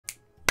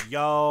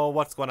Yo,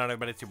 what's going on,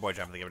 everybody? It's your boy,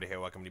 John, the GamerDuo here.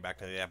 Welcome back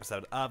to the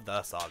episode of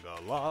the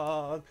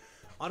Sagalocke.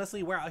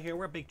 Honestly, we're out here,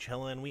 we're big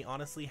chillin'. We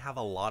honestly have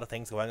a lot of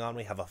things going on.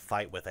 We have a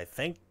fight with, I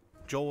think,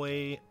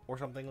 Joy or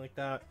something like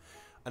that.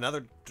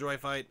 Another Joy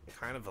fight.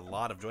 Kind of a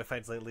lot of Joy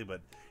fights lately,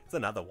 but it's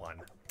another one.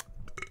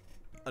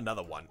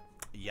 Another one.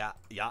 Yeah,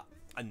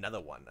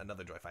 another one.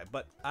 Another Joy fight.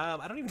 But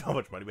I don't even know how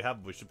much money we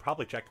have. We should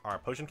probably check our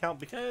potion count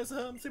because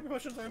super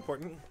potions are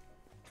important.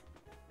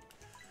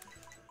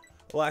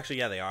 Well, actually,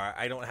 yeah, they are.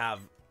 I don't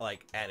have,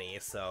 like, any,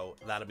 so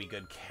that'll be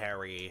good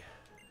carry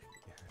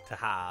to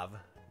have.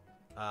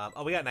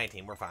 Oh, we got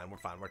 19. We're fine. We're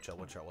fine. We're chill.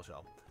 We're chill. We're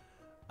chill.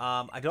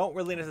 I don't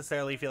really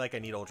necessarily feel like I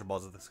need Ultra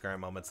Balls at this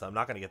current moment, so I'm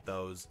not going to get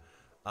those.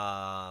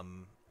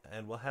 And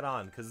we'll head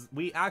on, because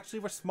we actually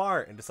were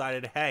smart and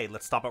decided, hey,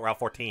 let's stop at Route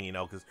 14, you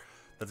know, because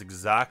that's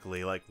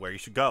exactly, like, where you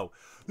should go.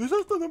 This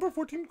has the number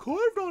 14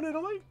 carved on it.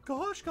 Oh, my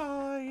gosh,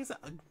 guys.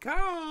 Girl,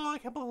 I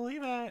can't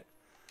believe it.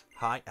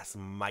 Hi,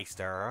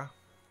 S-Meister.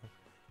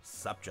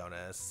 Sup,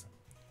 Jonas.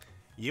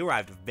 You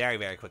arrived very,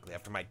 very quickly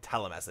after my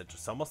telemessage.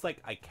 It's almost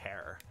like I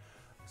care.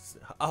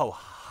 Oh,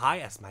 hi,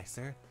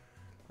 S-Meister.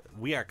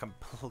 We are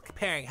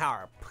comparing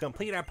how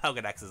complete our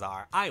Pokedexes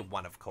are. I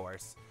won, of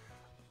course.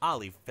 I'll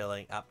leave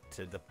filling up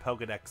to the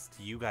Pokedex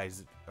to you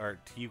guys,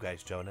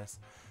 Jonas.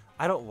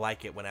 I don't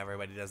like it when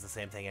everybody does the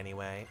same thing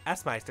anyway.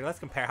 S-Meister, let's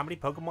compare how many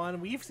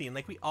Pokemon we've seen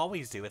like we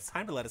always do. It's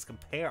time to let us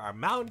compare our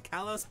Mount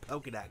Kalos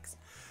Pokedex.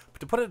 But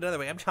to put it another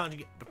way, I'm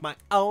challenging it with my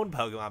own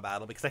Pokemon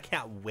battle because I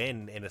can't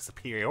win in a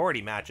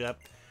superiority matchup.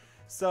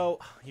 So,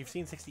 you've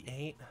seen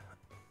 68?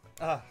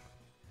 Ugh.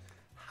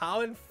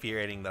 How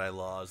infuriating that I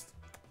lost.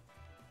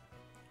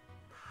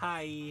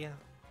 Hi,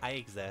 I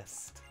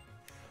exist.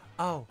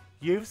 Oh,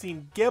 you've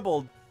seen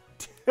Gibble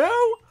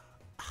too?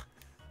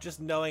 Just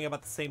knowing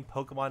about the same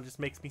Pokemon just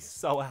makes me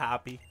so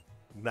happy.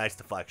 Nice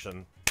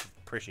deflection.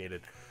 Appreciate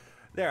it.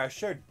 There are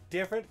sure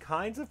different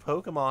kinds of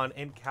Pokemon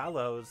in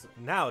Kalos.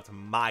 Now it's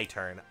my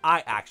turn.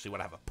 I actually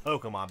want to have a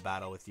Pokemon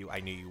battle with you. I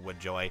knew you would,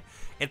 Joy.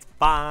 It's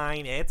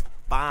fine. It's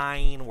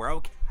fine. We're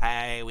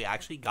okay. We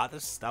actually got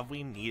the stuff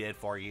we needed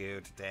for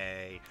you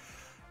today.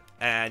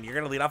 And you're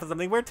going to lead off with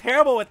something we're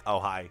terrible with. Oh,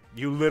 hi.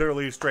 You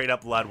literally straight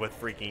up led with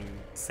freaking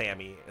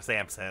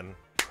Samson.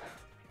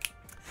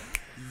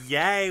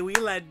 Yay, we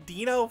led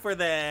Dino for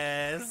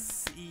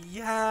this.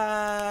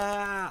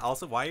 Yeah.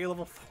 Also, why are you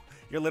level 4?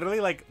 You're literally,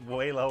 like,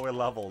 way lower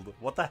leveled.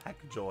 What the heck,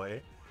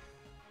 Joy?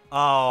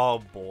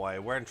 Oh, boy.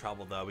 We're in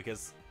trouble, though,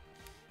 because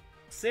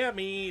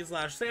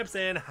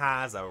Sammy/Samson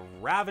has a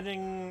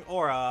ravaging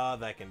aura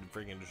that can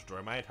freaking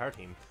destroy my entire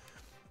team.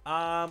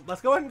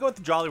 Let's go ahead and go with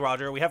the Jolly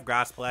Roger. We have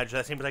Grass Pledge.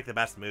 That seems like the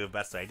best move,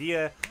 best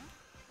idea.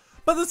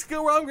 But let's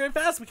go wrong very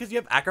fast because you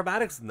have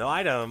Acrobatics, no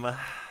item.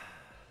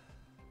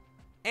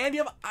 And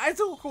you have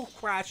Icicle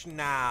Crash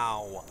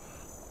now.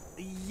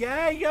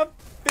 Yay, you have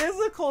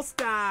Physical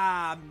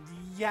Stab.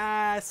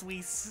 Yes,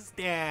 we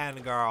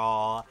stand,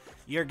 girl.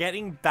 You're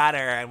getting better,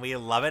 and we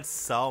love it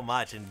so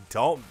much, and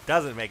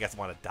doesn't make us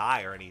want to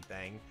die or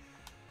anything.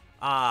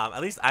 At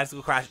least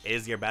Icicle Crash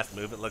is your best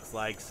move, it looks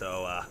like,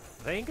 so,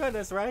 thank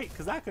goodness, right?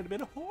 Because that could have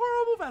been a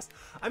horrible mess.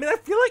 I mean, I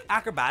feel like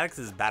Acrobatics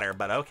is better,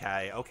 but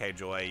okay,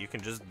 Joy, you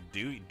can just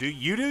do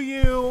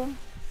you.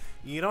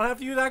 You don't have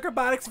to use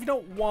Acrobatics if you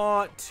don't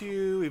want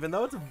to, even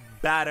though it's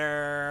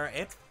better.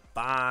 It's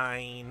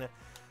fine.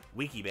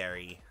 Wiki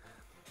Berry.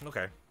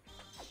 Okay.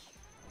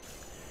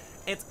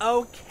 It's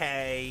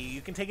okay.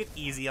 You can take it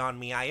easy on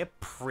me. I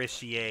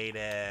appreciate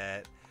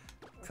it.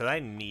 Because I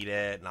need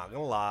it. Not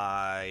gonna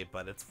lie.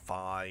 But it's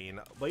fine.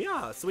 But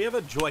yeah, so we have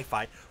a Joy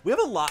fight. We have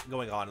a lot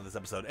going on in this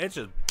episode. It's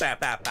just bap,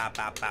 bap, bap,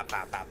 bap, bap,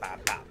 bap, bap,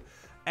 bap, bap.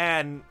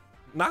 And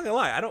not gonna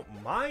lie, I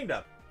don't mind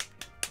a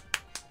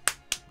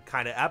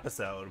kind of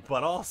episode.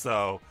 But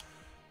also,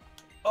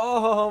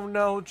 oh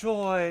no,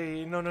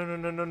 Joy.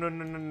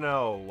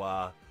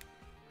 No.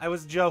 I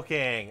was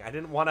joking. I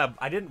didn't wanna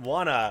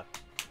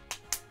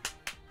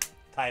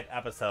type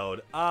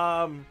episode.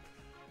 Well,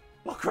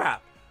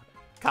 crap.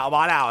 Come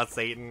on out,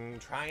 Satan.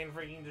 Try and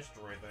freaking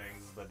destroy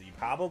things, but you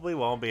probably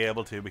won't be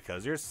able to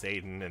because you're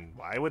Satan, and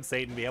why would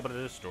Satan be able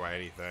to destroy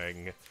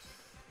anything?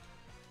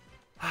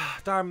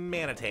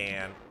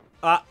 Darmanitan.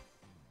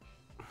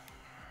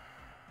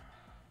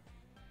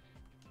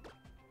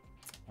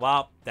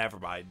 Well, never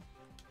mind.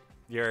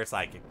 You're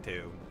psychic,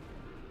 too.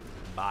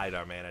 Bye,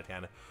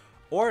 Darmanitan.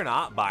 Or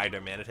not bye,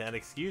 Darmanitan,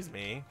 excuse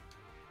me.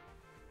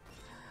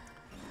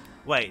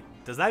 Wait,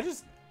 does that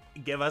just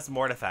give us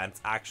more defense?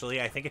 Actually,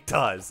 I think it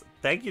does.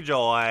 Thank you,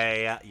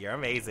 Joy. You're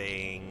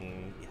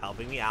amazing.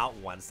 Helping me out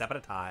one step at a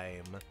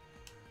time.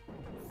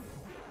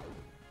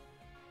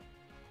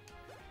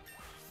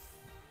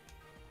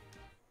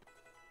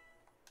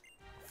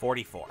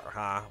 $44,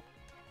 huh?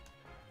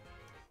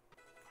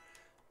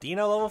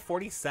 Dino level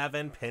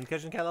 47,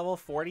 Pincushion Cat level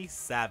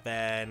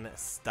 47,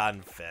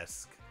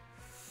 Stunfisk.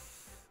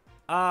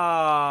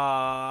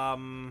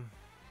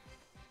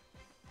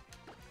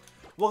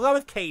 We'll go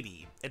with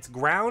Katie. It's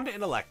ground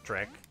and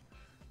electric.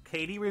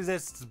 Katie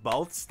resists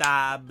both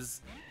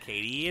stabs.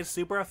 Katie is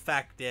super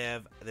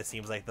effective. This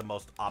seems like the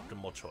most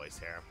optimal choice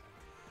here.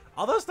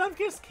 Although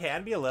Stunfisk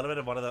can be a little bit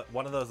of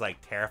one of those like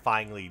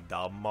terrifyingly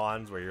dumb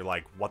mons where you're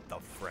like, what the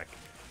frick?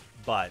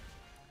 But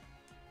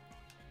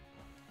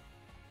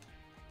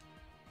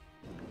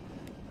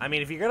I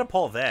mean, if you're gonna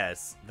pull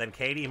this, then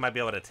Katie might be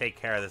able to take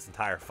care of this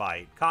entire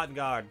fight. Cotton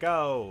Guard,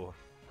 go!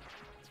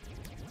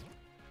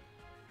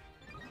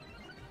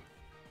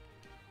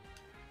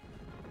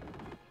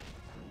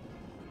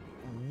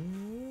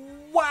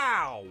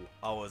 Wow!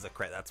 Oh, it was a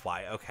crit, that's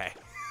why. Okay.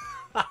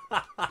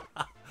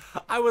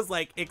 I was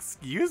like,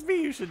 excuse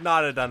me? You should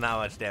not have done that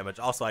much damage.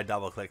 Also, I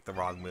double-clicked the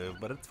wrong move,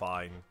 but it's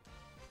fine.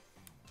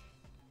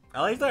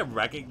 At least I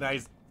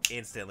recognized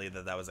instantly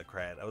that that was a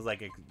crit. I was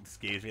like,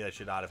 excuse me, that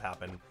should not have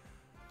happened.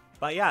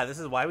 But yeah, this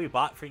is why we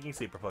bought freaking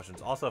super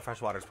potions. Also,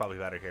 fresh water is probably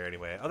better here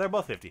anyway. Oh, they're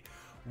both 50.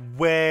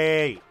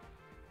 Wait.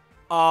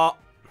 I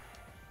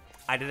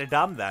did a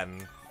dumb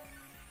then.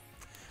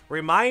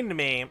 Remind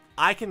me,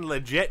 I can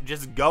legit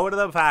just go to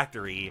the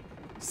factory,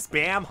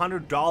 spam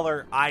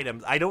 $100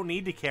 items. I don't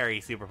need to carry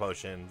super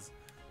potions.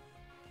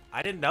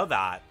 I didn't know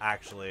that,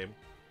 actually.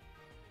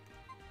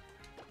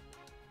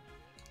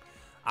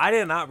 I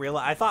did not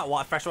realize. I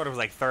thought fresh water was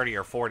like 30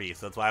 or 40,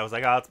 so that's why I was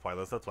like, oh, that's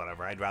pointless. That's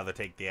whatever. I'd rather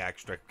take the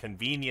extra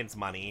convenience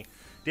money.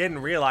 Didn't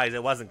realize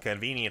it wasn't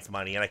convenience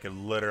money, and I could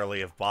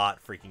literally have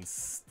bought freaking,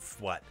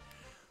 what,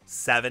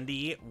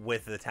 70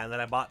 with the 10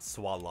 that I bought?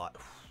 Swalot.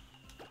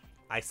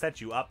 I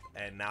set you up,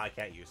 and now I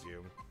can't use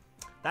you.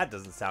 That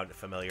doesn't sound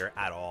familiar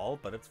at all,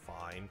 but it's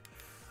fine.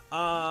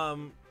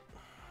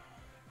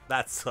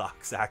 That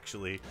sucks,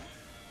 actually.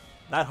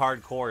 That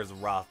hardcore is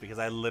rough because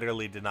I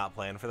literally did not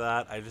plan for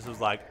that. I just was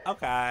like,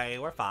 okay,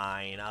 we're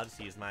fine. I'll just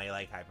use my,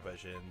 like, hyper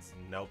potions.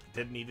 Nope,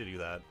 didn't need to do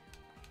that.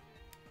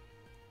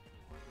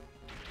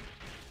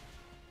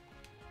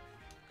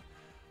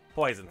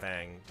 Poison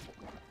Fang.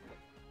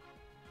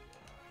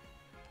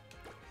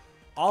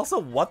 Also,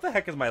 what the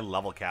heck is my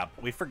level cap?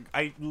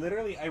 I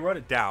wrote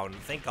it down.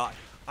 Thank God.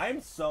 I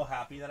am so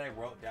happy that I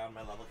wrote down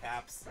my level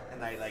caps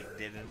and I, like,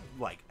 didn't,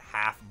 like,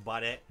 half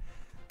butt it.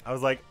 I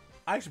was like,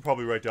 I should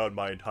probably write down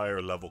my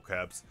entire level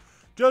caps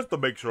just to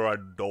make sure I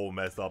don't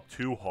mess up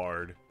too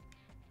hard.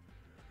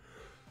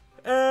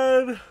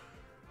 And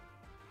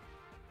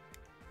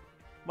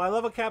my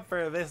level cap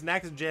for this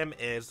next gym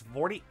is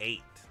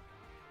 48.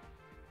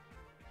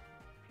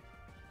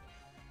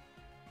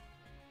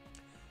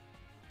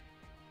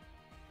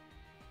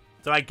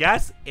 So I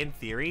guess, in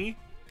theory,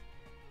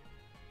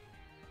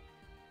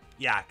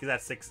 yeah, because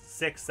that's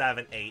 6,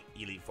 7, 8,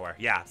 Elite 4.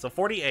 Yeah, so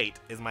 48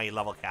 is my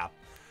level cap.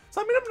 So,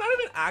 I mean, I'm not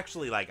even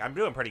actually, like, I'm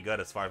doing pretty good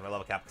as far as my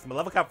level cap. Because my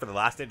level cap for the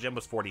last day gym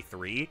was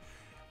 43.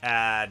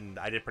 And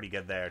I did pretty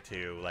good there,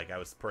 too. Like, I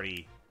was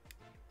pretty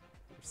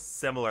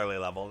similarly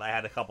leveled. I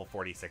had a couple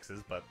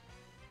 46s, but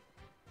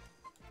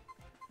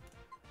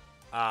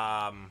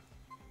I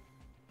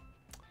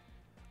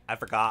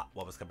forgot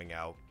what was coming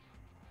out.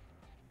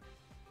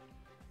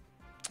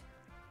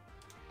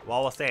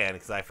 Well, we'll stay in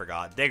because I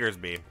forgot.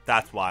 Diggersby.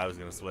 That's why I was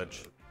going to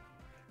switch.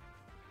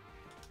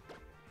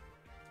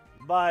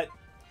 But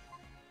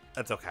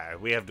that's okay.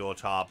 We have dual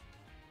chop.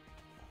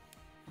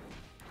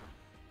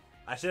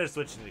 I should have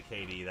switched into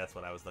KD. That's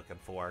what I was looking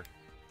for.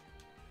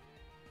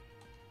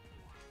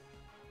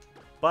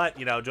 But,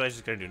 you know, Joy's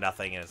just going to do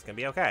nothing and it's going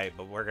to be okay.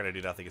 But we're going to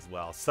do nothing as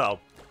well. So,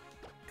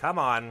 come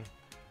on.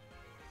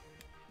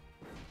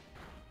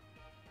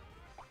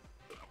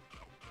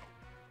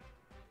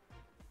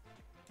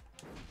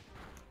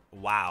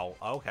 Wow,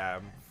 okay.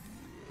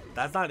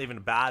 That's not even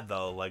bad,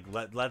 though. Like,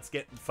 let's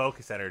get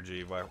focus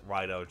energy,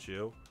 why don't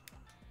you?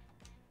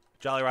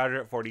 Jolly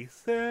Roger at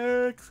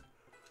 46.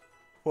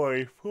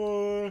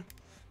 44.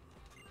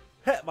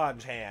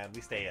 Hitmonchan,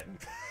 we stay in.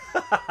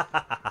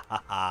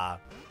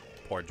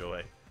 Poor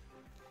Joy.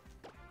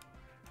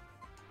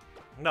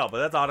 No, but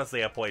that's honestly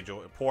a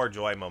poor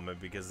Joy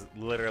moment because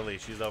literally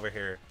she's over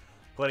here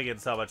putting in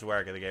so much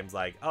work and the game's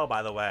like, oh,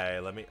 by the way,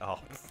 let me... Oh...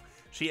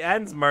 She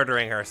ends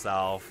murdering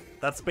herself.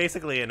 That's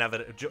basically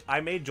inevitable. I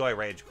made Joy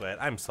rage quit.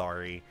 I'm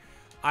sorry.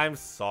 I'm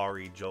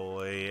sorry,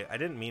 Joy. I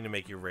didn't mean to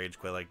make you rage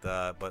quit like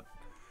that, but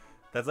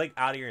that's like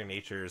out of your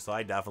nature, so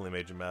I definitely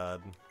made you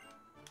mad.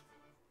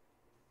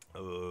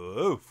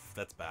 Oof,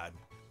 that's bad.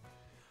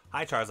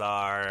 Hi,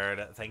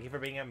 Charizard. Thank you for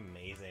being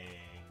amazing.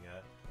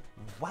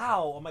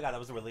 Wow. Oh my god, that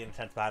was a really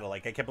intense battle.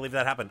 Like, I can't believe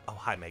that happened. Oh,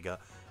 hi, Mega.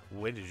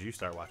 When did you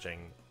start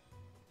watching?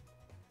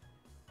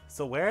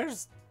 So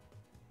where's...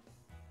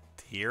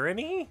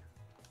 Tyranny?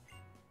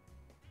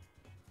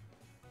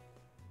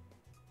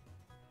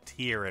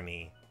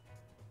 Tyranny.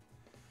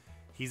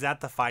 He's at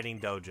the fighting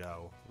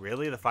dojo.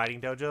 Really? The fighting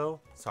dojo?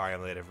 Sorry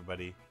I'm late,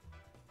 everybody.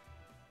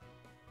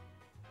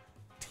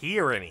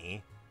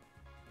 Tyranny?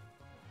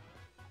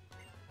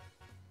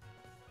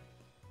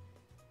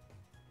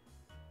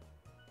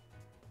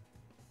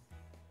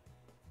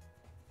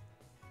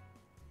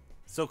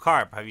 So,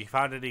 Carp, have you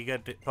found any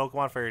good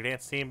Pokemon for your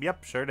dance team?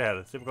 Yep, sure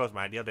did. Super Close,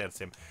 my ideal dance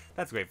team.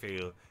 That's great for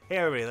you. Hey,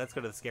 everybody, let's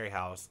go to the scary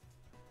house.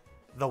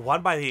 The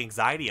one by the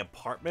Anxiety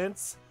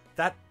Apartments?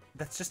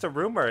 That's just a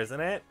rumor, isn't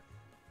it?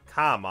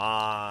 Come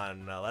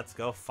on. Let's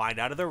go find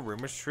out if the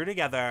rumor's true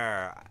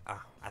together.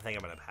 I think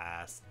I'm going to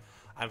pass.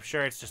 I'm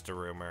sure it's just a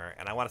rumor,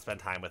 and I want to spend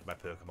time with my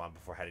Pokemon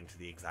before heading to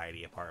the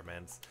anxiety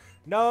apartments.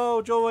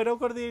 No, Joy, don't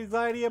go to the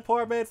anxiety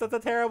apartments. That's a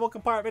terrible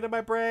compartment in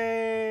my brain.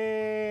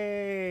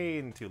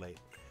 Too late.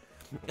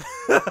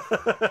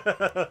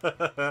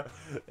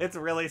 It's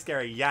really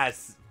scary.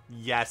 Yes,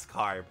 yes,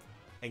 Carp.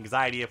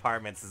 Anxiety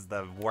apartments is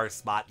the worst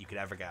spot you could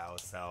ever go,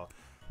 so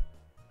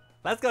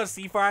let's go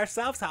see for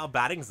ourselves how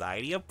bad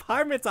anxiety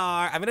apartments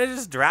are. I'm gonna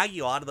just drag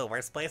you on to the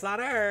worst place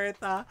on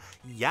earth.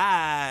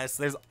 Yes,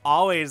 there's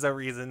always a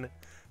reason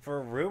for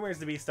rumors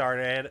to be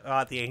started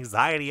about the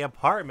anxiety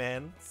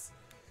apartments.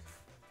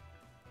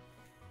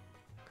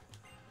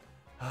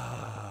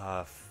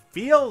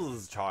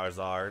 Feels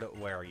Charizard.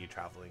 Where are you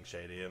traveling,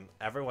 Shady?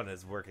 Everyone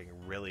is working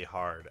really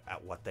hard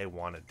at what they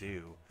want to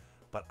do,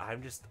 but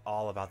I'm just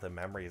all about the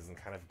memories and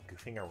kind of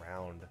goofing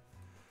around.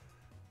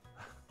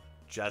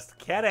 Just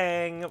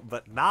kidding,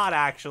 but not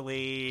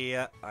actually.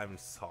 I'm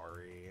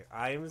sorry.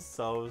 I'm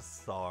so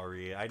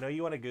sorry. I know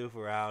you want to goof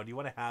around, you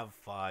want to have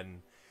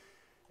fun,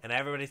 and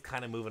everybody's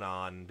kind of moving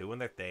on, doing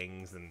their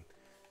things, and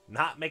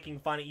not making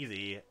fun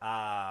easy.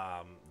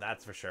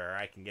 That's for sure.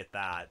 I can get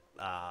that.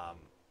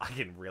 I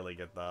can really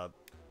get that.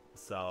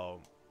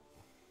 So,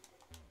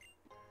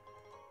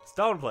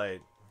 Stoneplate.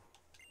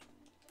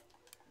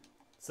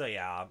 So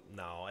yeah,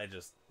 no,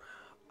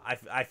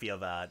 I feel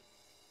that.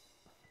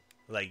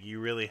 Like, you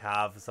really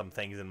have some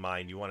things in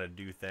mind. You want to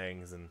do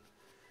things, and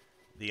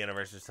the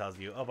universe just tells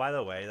you, oh, by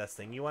the way, that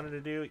thing you wanted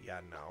to do?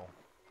 Yeah, no.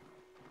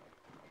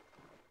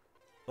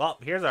 Well,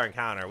 here's our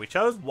encounter. We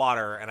chose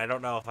water, and I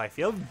don't know if I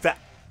feel that.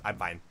 I'm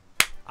fine.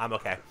 I'm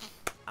okay.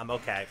 I'm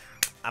okay.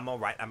 I'm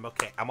alright. I'm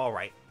okay. I'm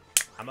alright.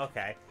 I'm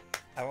okay.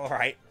 I'm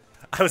alright.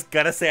 I was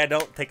gonna say I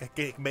don't think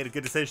I made a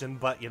good decision,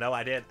 but, you know,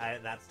 I did.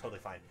 That's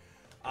totally fine.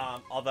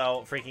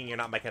 Although, freaking, you're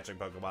not my catching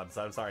Pokemon,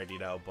 so I'm sorry,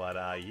 Dino,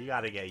 but, you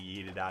gotta get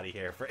yeeted out of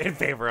here in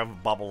favor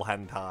of Bubble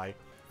Hentai.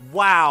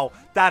 Wow,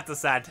 that's a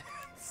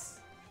sentence.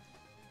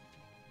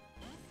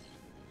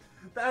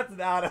 That's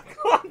an out of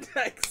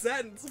context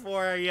sentence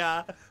for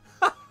ya.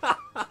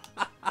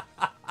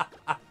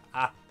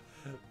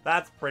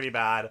 That's pretty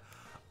bad.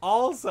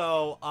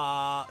 Also,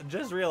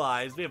 just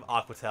realized we have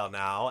Aquatail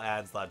now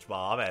and Sludge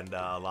Bomb, and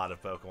a lot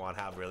of Pokemon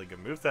have really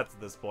good movesets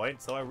at this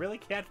point, so I really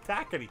can't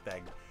attack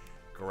anything.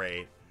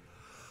 Great.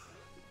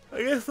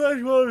 I guess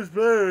Sludge Bomb is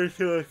better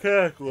to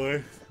attack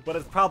with, but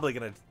it's probably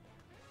gonna...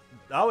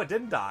 Oh, it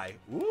didn't die.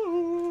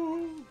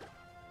 Woo!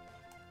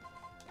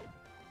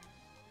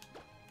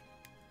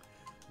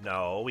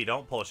 No, we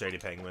don't pull Shady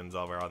Penguins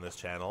over on this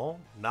channel.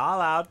 Not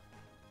allowed.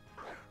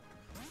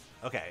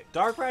 Okay,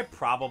 Darkrai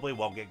probably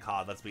won't get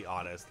caught, let's be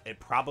honest. It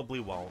probably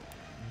won't,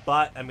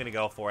 but I'm gonna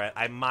go for it.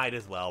 I might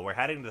as well. We're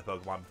heading to the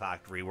Pokemon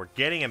Factory. We're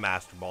getting a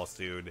Master Ball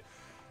soon.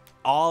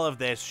 All of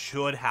this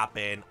should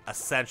happen,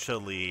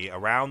 essentially,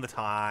 around the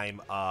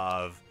time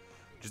of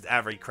just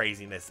every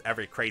craziness,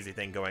 every crazy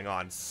thing going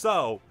on.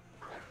 So,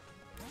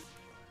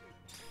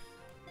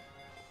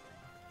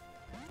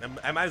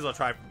 I might as well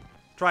try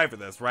for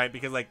this, right?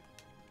 Because, like,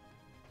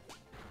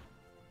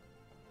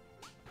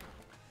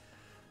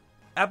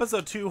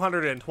 episode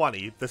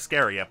 220, the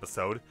scary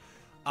episode,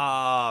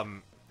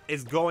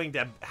 is going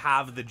to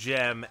have the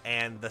gym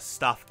and the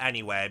stuff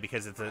anyway,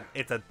 because it's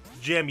a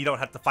gym you don't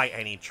have to fight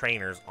any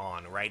trainers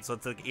on, right? So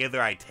it's like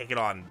either I take it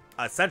on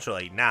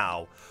essentially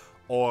now,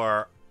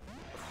 or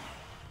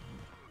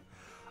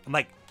I'm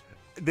like,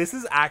 this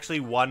is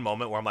actually one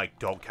moment where I'm like,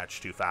 don't catch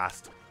too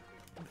fast.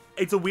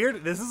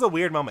 This is a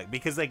weird moment,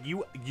 because like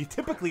you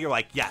typically you're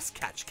like, yes,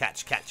 catch,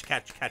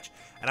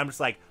 and I'm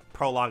just like,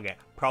 prolong it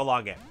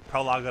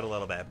a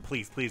little bit,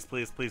 please,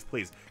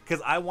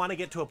 because I want to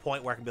get to a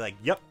point where I can be like,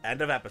 yep,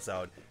 end of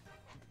episode,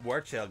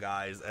 we're chill,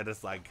 guys. And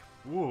it's like,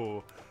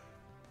 ooh,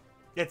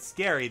 it's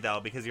scary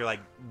though, because you're like,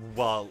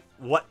 well,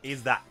 what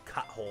is that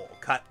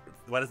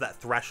what is that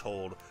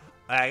threshold?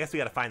 I guess we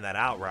got to find that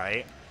out,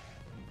 right?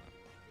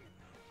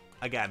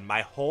 Again,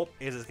 my hope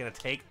is it's gonna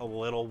take a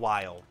little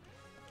while.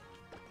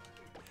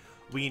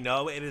 We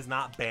know it is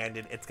not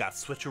banded. It's got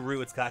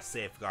Switcheroo. It's got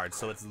Safeguard.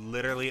 So it's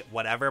literally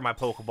whatever my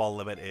Pokeball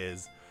limit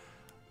is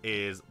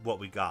what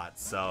we got.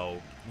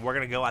 So we're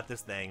going to go at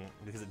this thing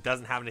because it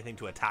doesn't have anything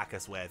to attack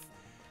us with.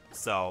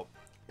 So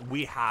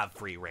we have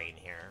free reign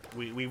here.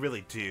 We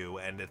really do.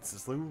 And it's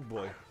just, oh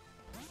boy.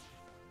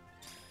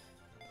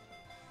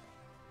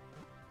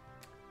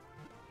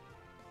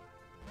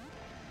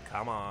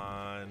 Come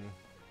on.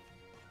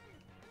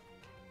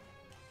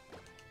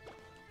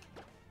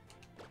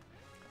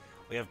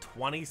 We have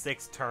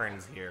 26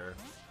 turns here.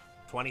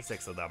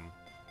 26 of them.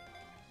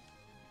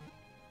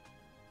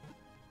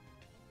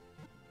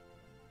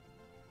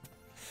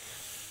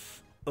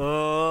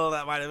 Oh,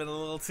 that might have been a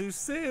little too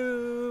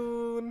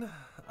soon.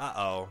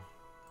 Uh-oh.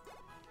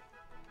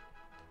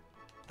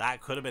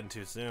 That could have been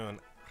too soon.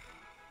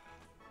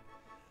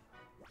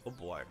 Oh,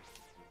 boy.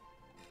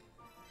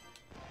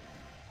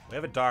 We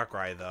have a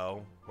Darkrai,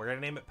 though. We're going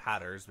to name it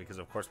Patters, because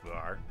of course we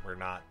are.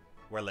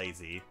 We're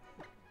lazy.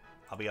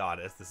 I'll be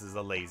honest, this is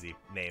a lazy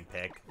name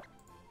pick.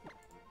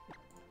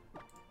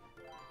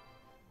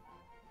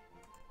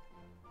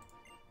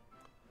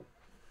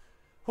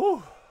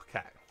 Whew,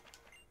 okay.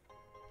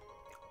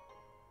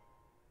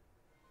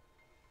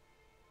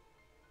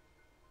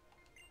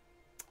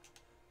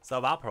 So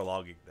about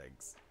prolonging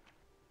things.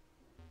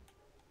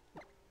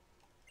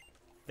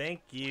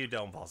 Thank you,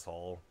 Dome Pulse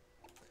Hole.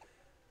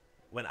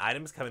 When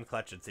items come in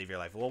clutch and save your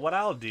life. Well, what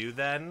I'll do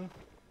then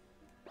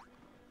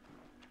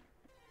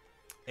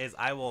is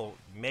I will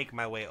make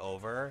my way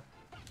over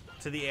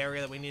to the area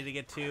that we need to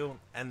get to,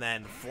 and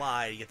then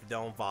fly to get the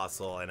Dome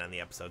Fossil and end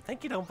the episode.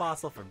 Thank you, Dome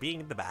Fossil, for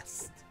being the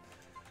best.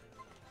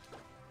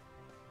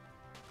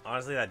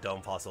 Honestly, that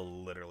Dome Fossil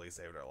literally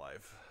saved our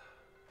life.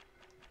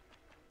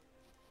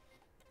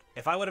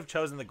 If I would have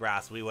chosen the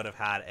grass, we would have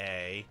had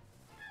a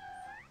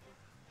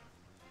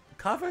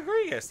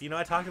Cofagrigus. You know,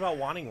 I talked about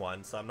wanting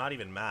one, so I'm not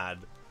even mad.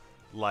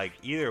 Like,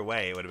 either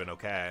way, it would have been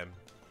okay.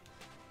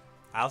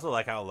 I also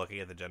like how looking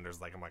at the genders,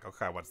 like, I'm like,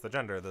 okay, what's the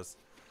gender of this?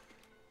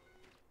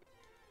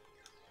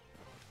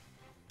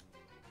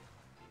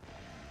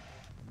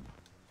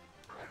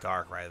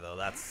 Darkrai, though,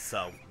 that's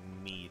so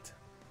neat.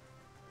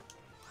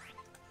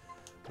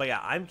 But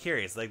yeah, I'm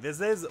curious. Like, this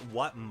is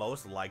what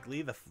most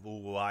likely the...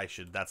 Ooh,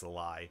 that's a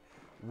lie.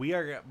 We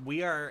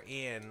are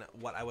in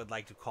what I would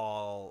like to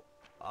call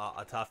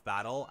a tough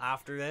battle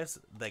after this.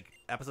 Like,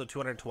 episode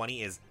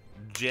 220 is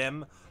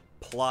Gym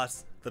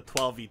plus the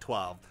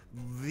 12v12.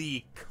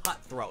 The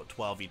cutthroat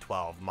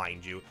 12v12,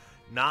 mind you.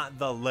 Not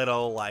the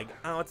little, like,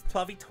 oh, it's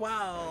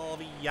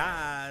 12v12.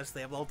 Yes,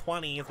 they have low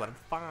 20s, but it's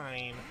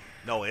fine.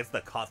 No, it's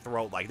the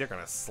cutthroat. Like, they're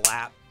going to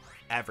slap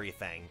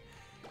everything.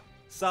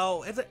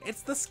 So,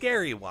 it's the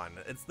scary one.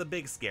 It's the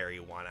big scary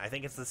one. I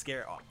think it's the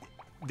scary...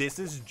 This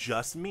is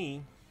just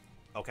me,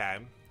 okay?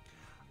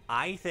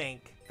 I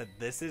think that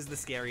this is the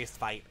scariest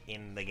fight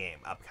in the game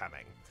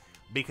upcoming.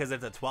 Because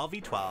it's a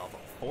 12v12,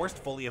 forced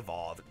fully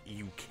evolved.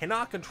 You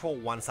cannot control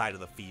one side of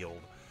the field.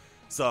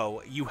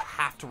 So, you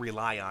have to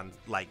rely on,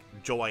 like,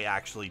 Joy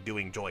actually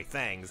doing Joy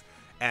things.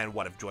 And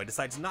what if Joy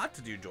decides not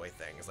to do Joy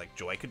things? Like,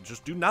 Joy could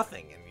just do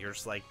nothing. And you're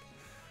just like,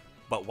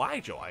 but why,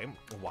 Joy?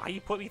 Why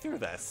you put me through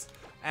this?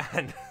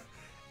 And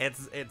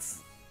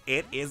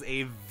it is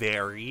a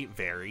very,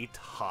 very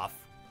tough,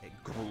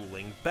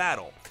 grueling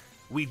battle.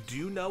 We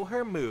do know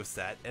her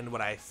moveset, and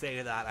when I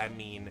say that, I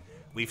mean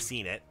we've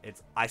seen it.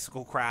 It's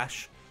Icicle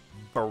Crash,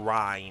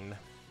 Brine.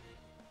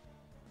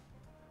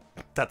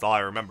 That's all I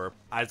remember.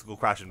 Icicle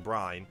Crash and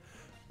Brine.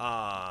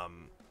 I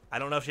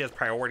don't know if she has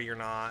priority or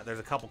not. There's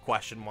a couple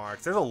question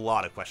marks. There's a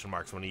lot of question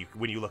marks when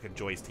you look at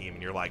Joy's team,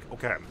 and you're like,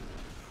 okay.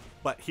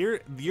 But here,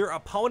 your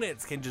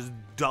opponents can just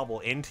double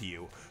into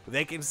you.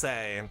 They can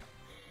say,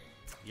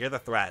 you're the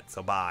threat,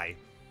 so bye.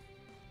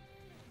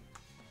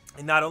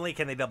 And not only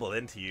can they double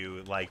into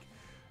you, like,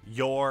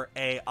 your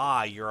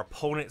AI, your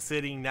opponent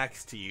sitting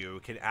next to you,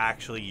 can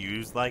actually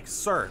use, like,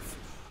 Surf,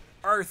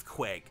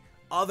 Earthquake,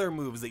 other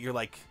moves that you're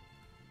like,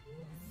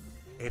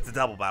 it's a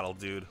double battle,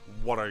 dude.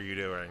 What are you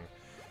doing?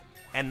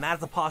 And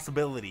that's a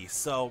possibility.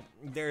 So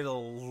there's a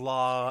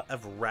lot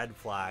of red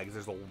flags.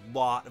 There's a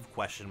lot of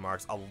question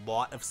marks, a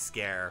lot of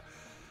scare.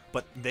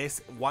 But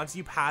this, once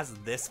you pass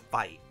this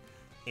fight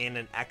in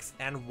an X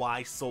and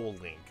Y Soul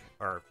Link,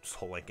 or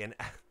Soul Link,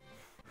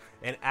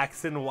 an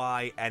X and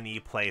Y NE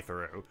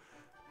playthrough,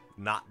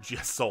 not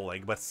just Soul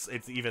Link, but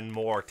it's even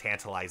more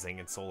tantalizing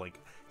in Soul Link.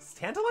 Is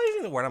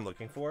tantalizing the word I'm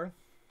looking for?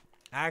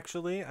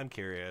 Actually, I'm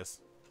curious.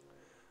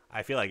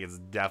 I feel like it's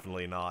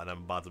definitely not, and I'm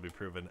about to be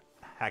proven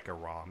hecka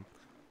wrong.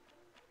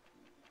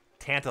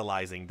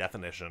 Tantalizing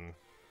definition.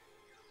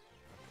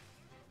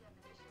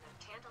 Definition of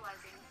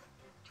tantalizing,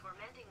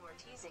 tormenting or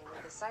teasing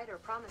with the sight or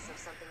promise of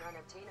something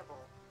unobtainable.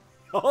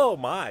 Oh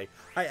my!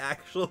 I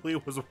actually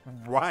was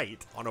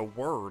right on a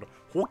word.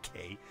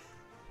 Okay.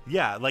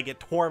 Yeah, like it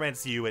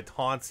torments you, it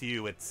taunts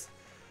you, it's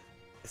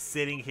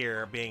sitting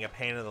here being a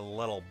pain in the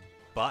little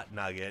butt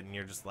nugget, and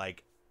you're just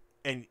like,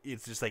 and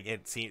it's just like,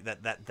 it seems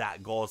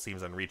that goal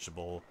seems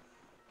unreachable.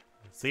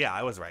 So yeah,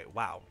 I was right.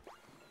 Wow.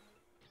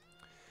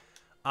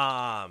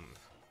 I'm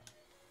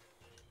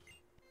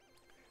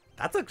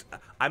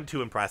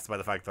too impressed by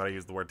the fact that I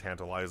used the word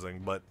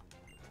tantalizing, but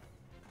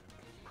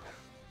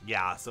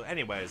yeah, so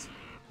anyways,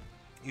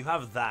 you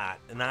have that,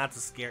 and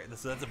that's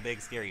a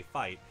big scary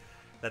fight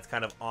that's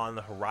kind of on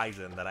the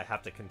horizon that I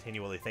have to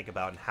continually think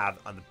about and have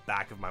on the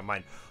back of my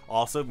mind.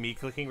 Also, me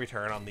clicking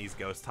return on these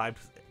ghost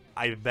types,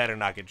 I better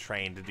not get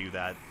trained to do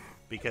that,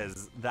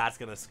 because that's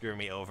gonna screw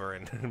me over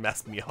and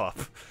mess me up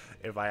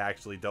if I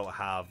actually don't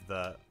have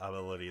the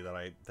ability that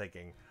I'm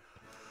thinking.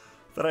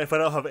 That if I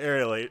don't have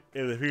Aerolate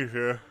in the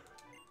future,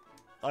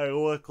 I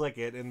will click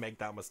it and make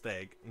that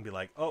mistake and be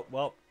like, oh,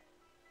 well,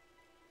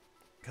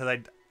 because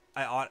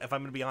if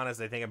I'm gonna be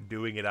honest, I think I'm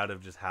doing it out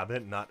of just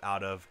habit, not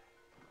out of,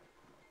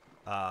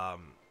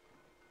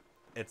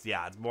 it's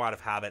more out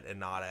of habit and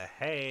not a,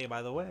 hey,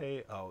 by the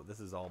way, oh, this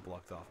is all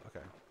blocked off,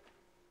 okay.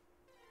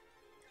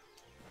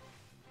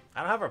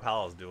 I don't have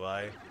repels, do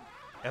I?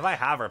 If I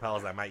have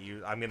repels, I'm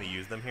gonna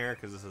use them here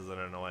because this is an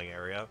annoying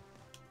area.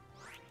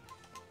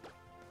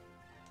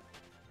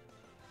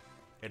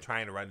 And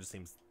trying to run just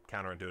seems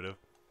counterintuitive.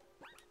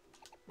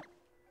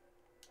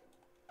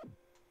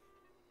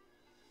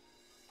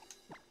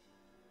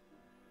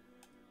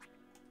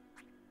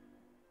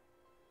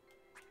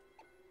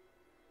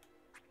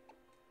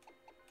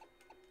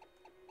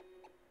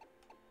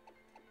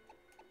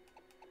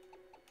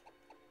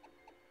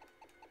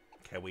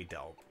 Okay, we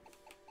don't.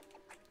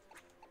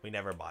 We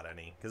never bought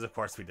any, because of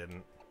course we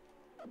didn't.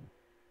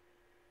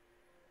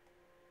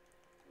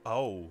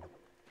 Oh.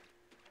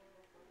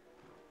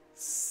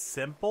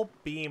 Simple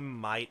beam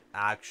might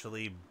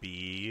actually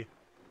be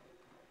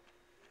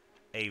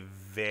a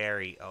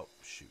very... Oh,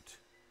 shoot.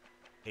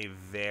 A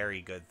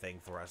very good thing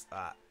for us.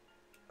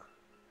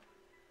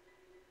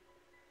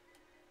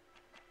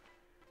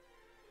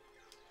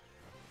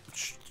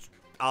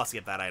 I'll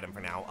skip that item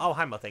for now. Oh,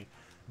 hi, Muthing.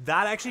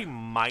 That actually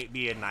might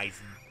be a nice...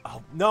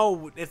 Oh,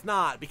 no, it's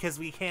not, because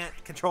we can't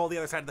control the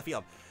other side of the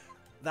field.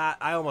 That,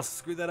 I almost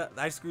screwed that up.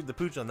 I screwed the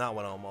pooch on that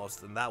one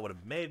almost, and that would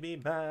have made me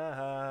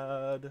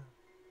mad.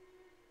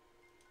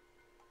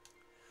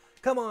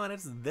 Come on,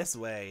 it's this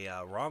way.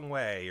 Wrong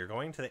way. You're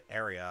going to the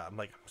area. I'm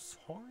like, I'm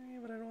sorry,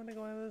 but I don't want to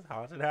go into this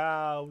haunted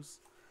house.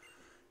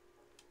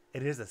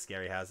 It is a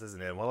scary house,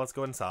 isn't it? Well, let's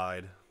go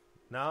inside.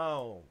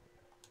 No.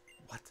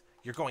 What?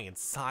 You're going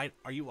inside?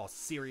 Are you all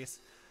serious?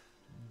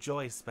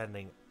 Joy's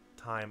spending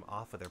time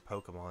off with her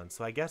Pokemon,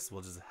 so I guess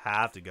we'll just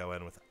have to go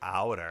in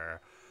without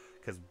her.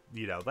 Because,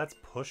 you know, let's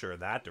push her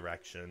that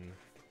direction.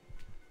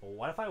 Well,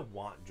 what if I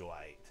want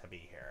Joy to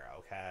be here,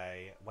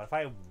 okay? What if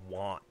I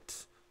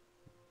want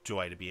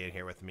Joy to be in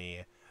here with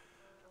me?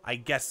 I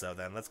guess so,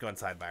 then. Let's go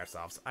inside by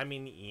ourselves. I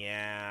mean,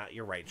 yeah,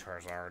 you're right,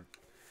 Charizard.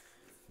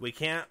 We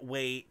can't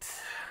wait.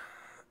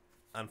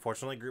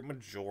 Unfortunately, group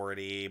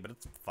majority, but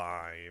it's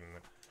fine.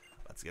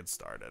 Let's get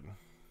started.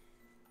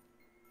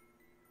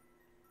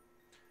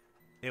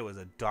 It was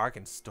a dark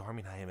and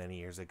stormy night many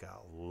years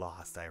ago.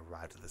 Lost, I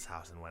arrived at this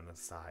house and went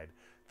inside.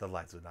 The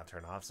lights would not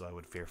turn off, so I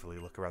would fearfully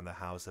look around the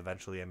house.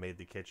 Eventually, I made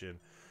the kitchen.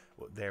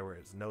 There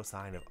was no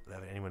sign of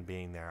anyone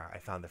being there. I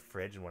found the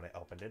fridge, and when I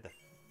opened it, the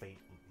faint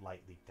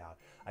light leaked out.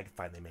 I could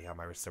finally make out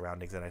my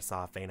surroundings, and I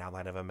saw a faint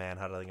outline of a man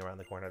huddling around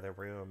the corner of the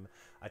room.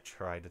 I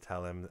tried to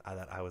tell him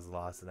that I was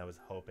lost, and I was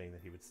hoping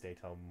that he would stay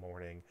till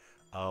morning.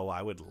 Oh,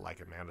 I would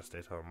like a man to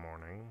stay till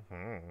morning.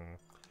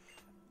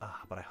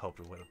 But I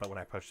hoped it would. But when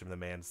I approached him, the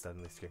man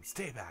suddenly screamed,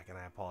 "Stay back!" And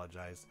I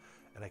apologized,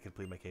 and I could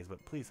plead my case,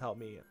 but please help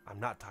me. I'm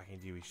not talking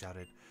to you, he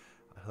shouted.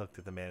 I looked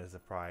at the man in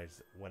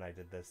surprise. When I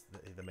did this,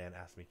 the man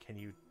asked me, "Can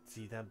you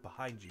see them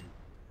behind you?"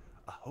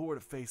 A horde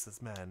of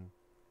faceless men.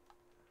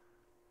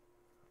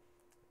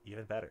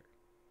 Even better.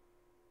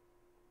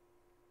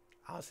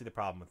 I don't see the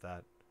problem with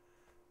that.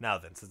 Now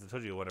then, since I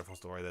told you a wonderful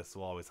story, this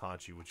will always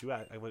haunt you. Would you?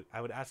 I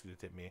would ask you to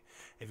tip me.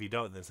 If you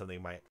don't, then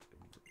something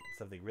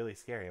really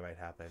scary might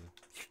happen.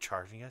 You're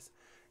charging us?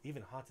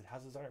 Even haunted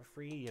houses aren't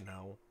free, you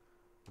know.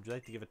 Would you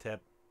like to give a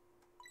tip?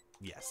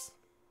 Yes.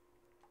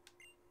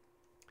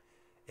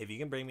 If you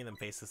can bring me them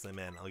faceless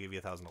men, I'll give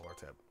you $1,000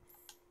 tip.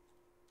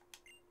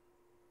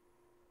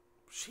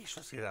 Sheesh,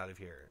 let's get out of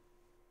here.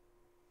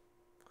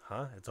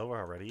 Huh? It's over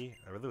already?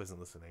 I really wasn't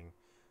listening.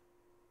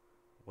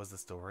 Was the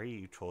story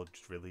you told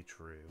really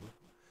true?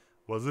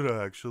 Was it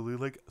actually,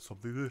 like,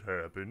 something that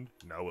happened?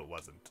 No, it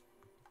wasn't.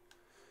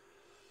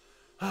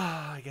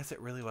 I guess it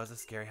really was a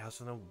scary house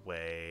in a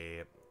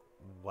way.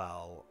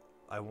 Well,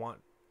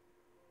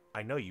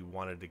 I know you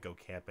wanted to go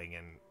camping,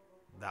 and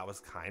that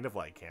was kind of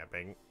like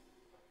camping.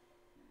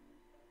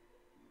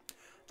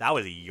 That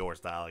was your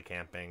style of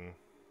camping.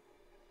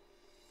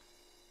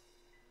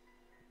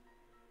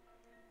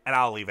 And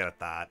I'll leave it at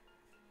that.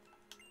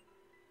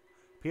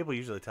 People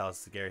usually tell us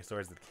scary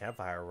stories at the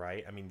campfire,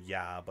 right? I mean,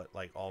 yeah, but,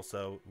 like,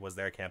 also, was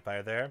there a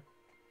campfire there?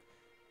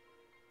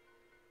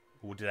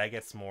 Did I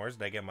get s'mores?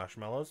 Did I get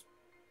marshmallows?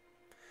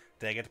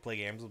 Did I get to play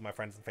games with my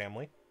friends and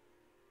family?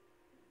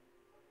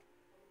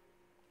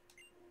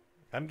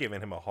 I'm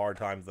giving him a hard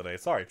time today.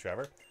 Sorry,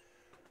 Trevor.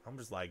 I'm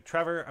just like,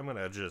 Trevor, I'm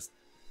gonna just...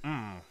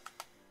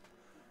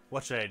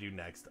 What should I do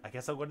next? I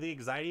guess I'll go to the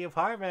anxiety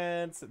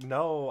apartments.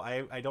 No,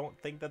 I don't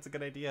think that's a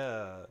good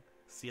idea.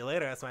 See you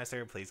later,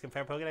 S-Master. Please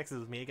compare Pokédexes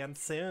with me again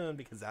soon,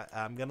 because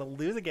I'm gonna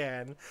lose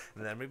again,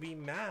 and then I'm gonna be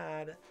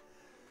mad.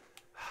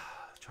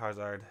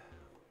 Charizard,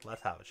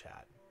 let's have a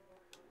chat.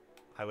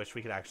 I wish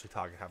we could actually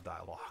talk and have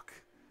dialogue,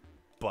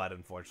 but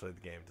unfortunately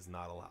the game does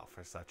not allow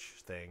for such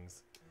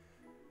things.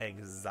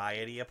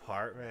 Anxiety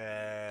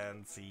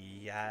apartments,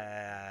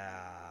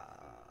 yeah.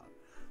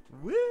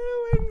 Woo,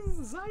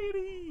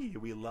 anxiety!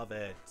 We love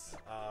it.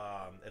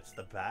 It's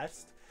the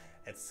best.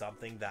 It's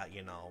something that,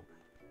 you know,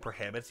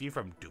 prohibits you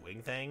from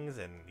doing things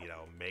and, you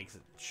know, makes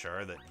it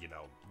sure that, you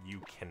know, you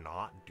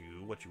cannot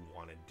do what you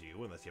want to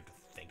do unless you have to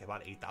think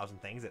about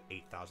 8,000 things at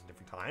 8,000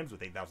 different times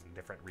with 8,000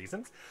 different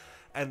reasons.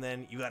 And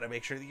then you got to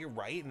make sure that you're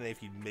right, and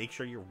if you make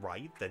sure you're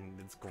right, then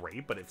it's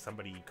great, but if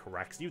somebody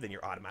corrects you, then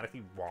you're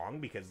automatically wrong,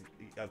 because,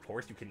 of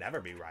course, you can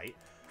never be right.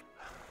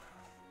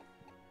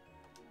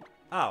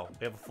 Oh,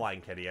 we have a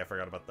flying kitty. I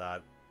forgot about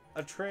that.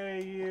 Atreyu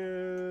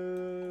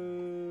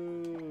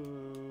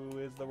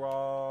is the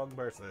wrong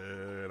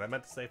person. I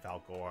meant to say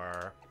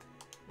Falcor.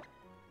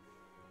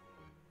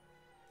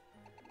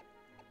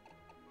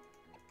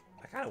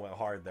 I kind of went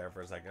hard there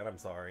for a second. I'm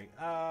sorry.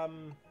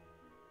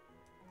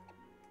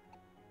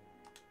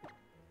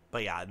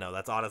 But yeah, no,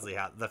 that's honestly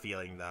how the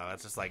feeling, though.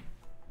 It's just like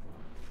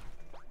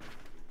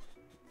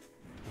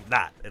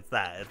that. It's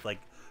that. It's like,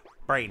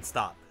 brain,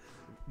 stop.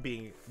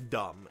 being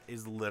dumb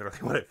is literally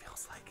what it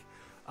feels like.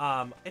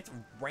 It's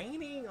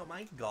raining. Oh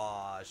my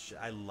gosh.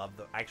 I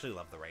actually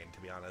love the rain,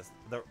 to be honest.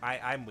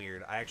 I'm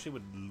weird. I actually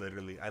would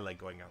literally, I like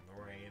going out in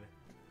the rain.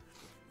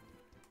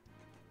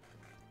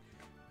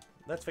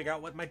 Let's figure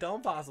out what my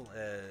dome fossil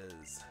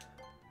is.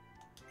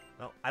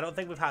 Well, I don't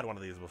think we've had one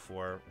of these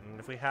before. And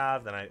if we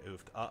have, then I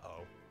oofed.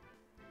 Uh-oh.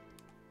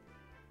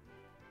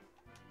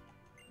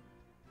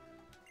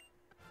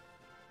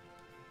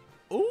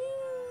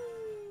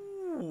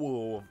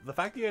 Ooh! The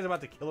fact that you guys are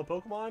about to kill a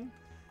Pokemon?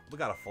 We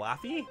got a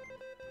Flaffy?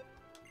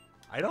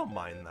 I don't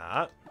mind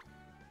that.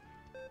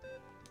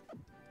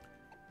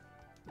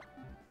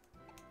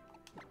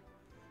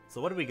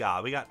 So what do we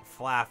got? We got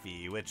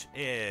Flaffy, which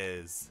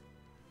is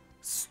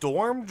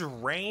Storm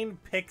Drain,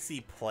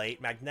 Pixie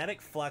Plate, Magnetic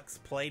Flux,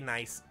 Play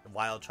Nice,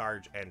 Wild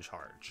Charge, and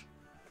Charge.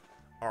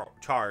 Or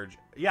Charge.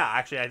 Yeah,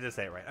 actually, I did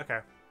say it right.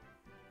 Okay.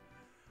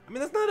 I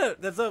mean,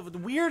 that's a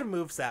weird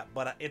moveset,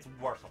 but it's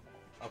workable.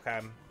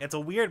 Okay? It's a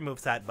weird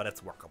moveset, but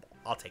it's workable.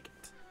 I'll take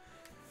it.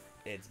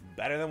 It's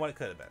better than what it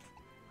could have been.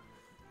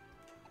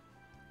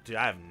 Dude,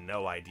 I have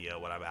no idea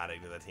what I'm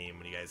adding to the team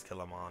when you guys kill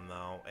them on,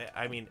 though.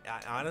 I mean,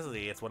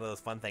 honestly, it's one of those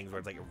fun things where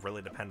it's like, it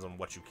really depends on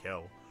what you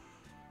kill.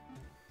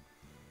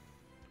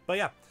 But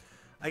yeah,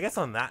 I guess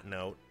on that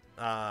note,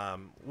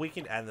 we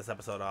can end this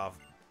episode off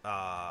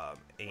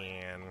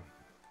and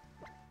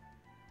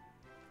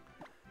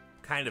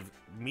kind of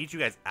meet you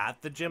guys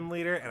at the gym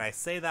leader. And I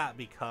say that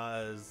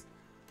because,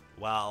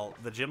 well,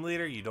 the gym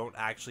leader, you don't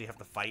actually have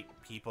to fight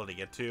people to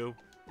get to.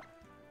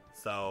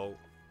 So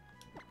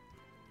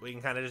we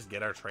can kind of just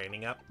get our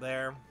training up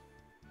there.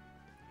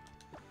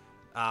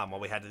 While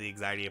we head to the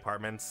anxiety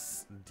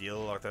apartments,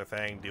 deal with our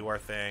thing, do our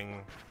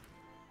thing.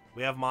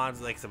 We have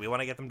mods, like I said, we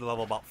want to get them to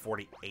level about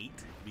 48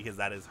 because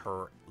that is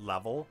her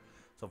level.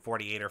 So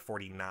 48 or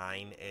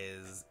 49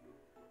 is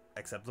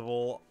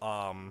acceptable.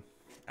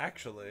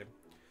 Actually,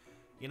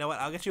 you know what?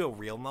 I'll get you a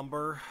real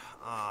number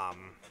of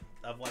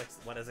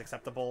what is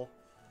acceptable.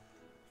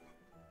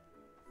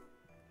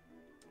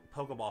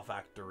 Pokeball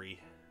Factory.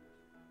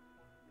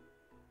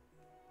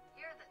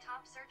 Here are the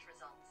top search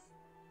results.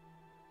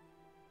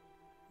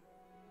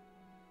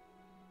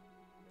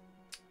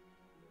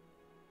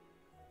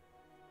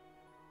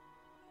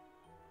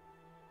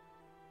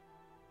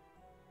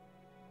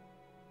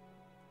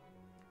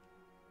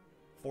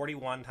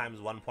 $41 times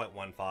 1.15.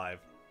 41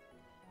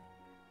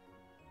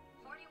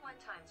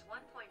 times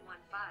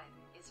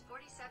 1.15 is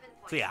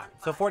 47.15. So yeah,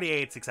 so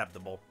 48's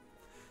acceptable.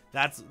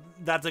 That's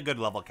a good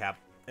level cap.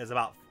 It's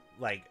about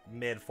like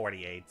mid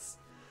 48s.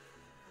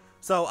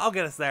 So I'll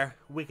get us there.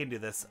 We can do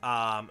this.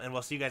 And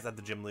we'll see you guys at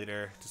the gym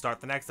leader to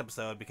start the next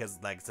episode because,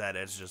 like I said,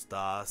 it's just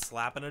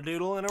slapping a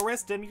doodle and a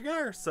wrist in your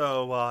ear.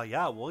 So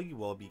yeah, we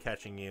will be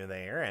catching you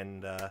there.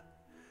 And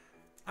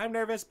I'm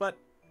nervous, but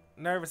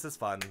nervous is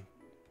fun.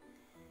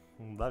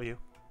 Love you.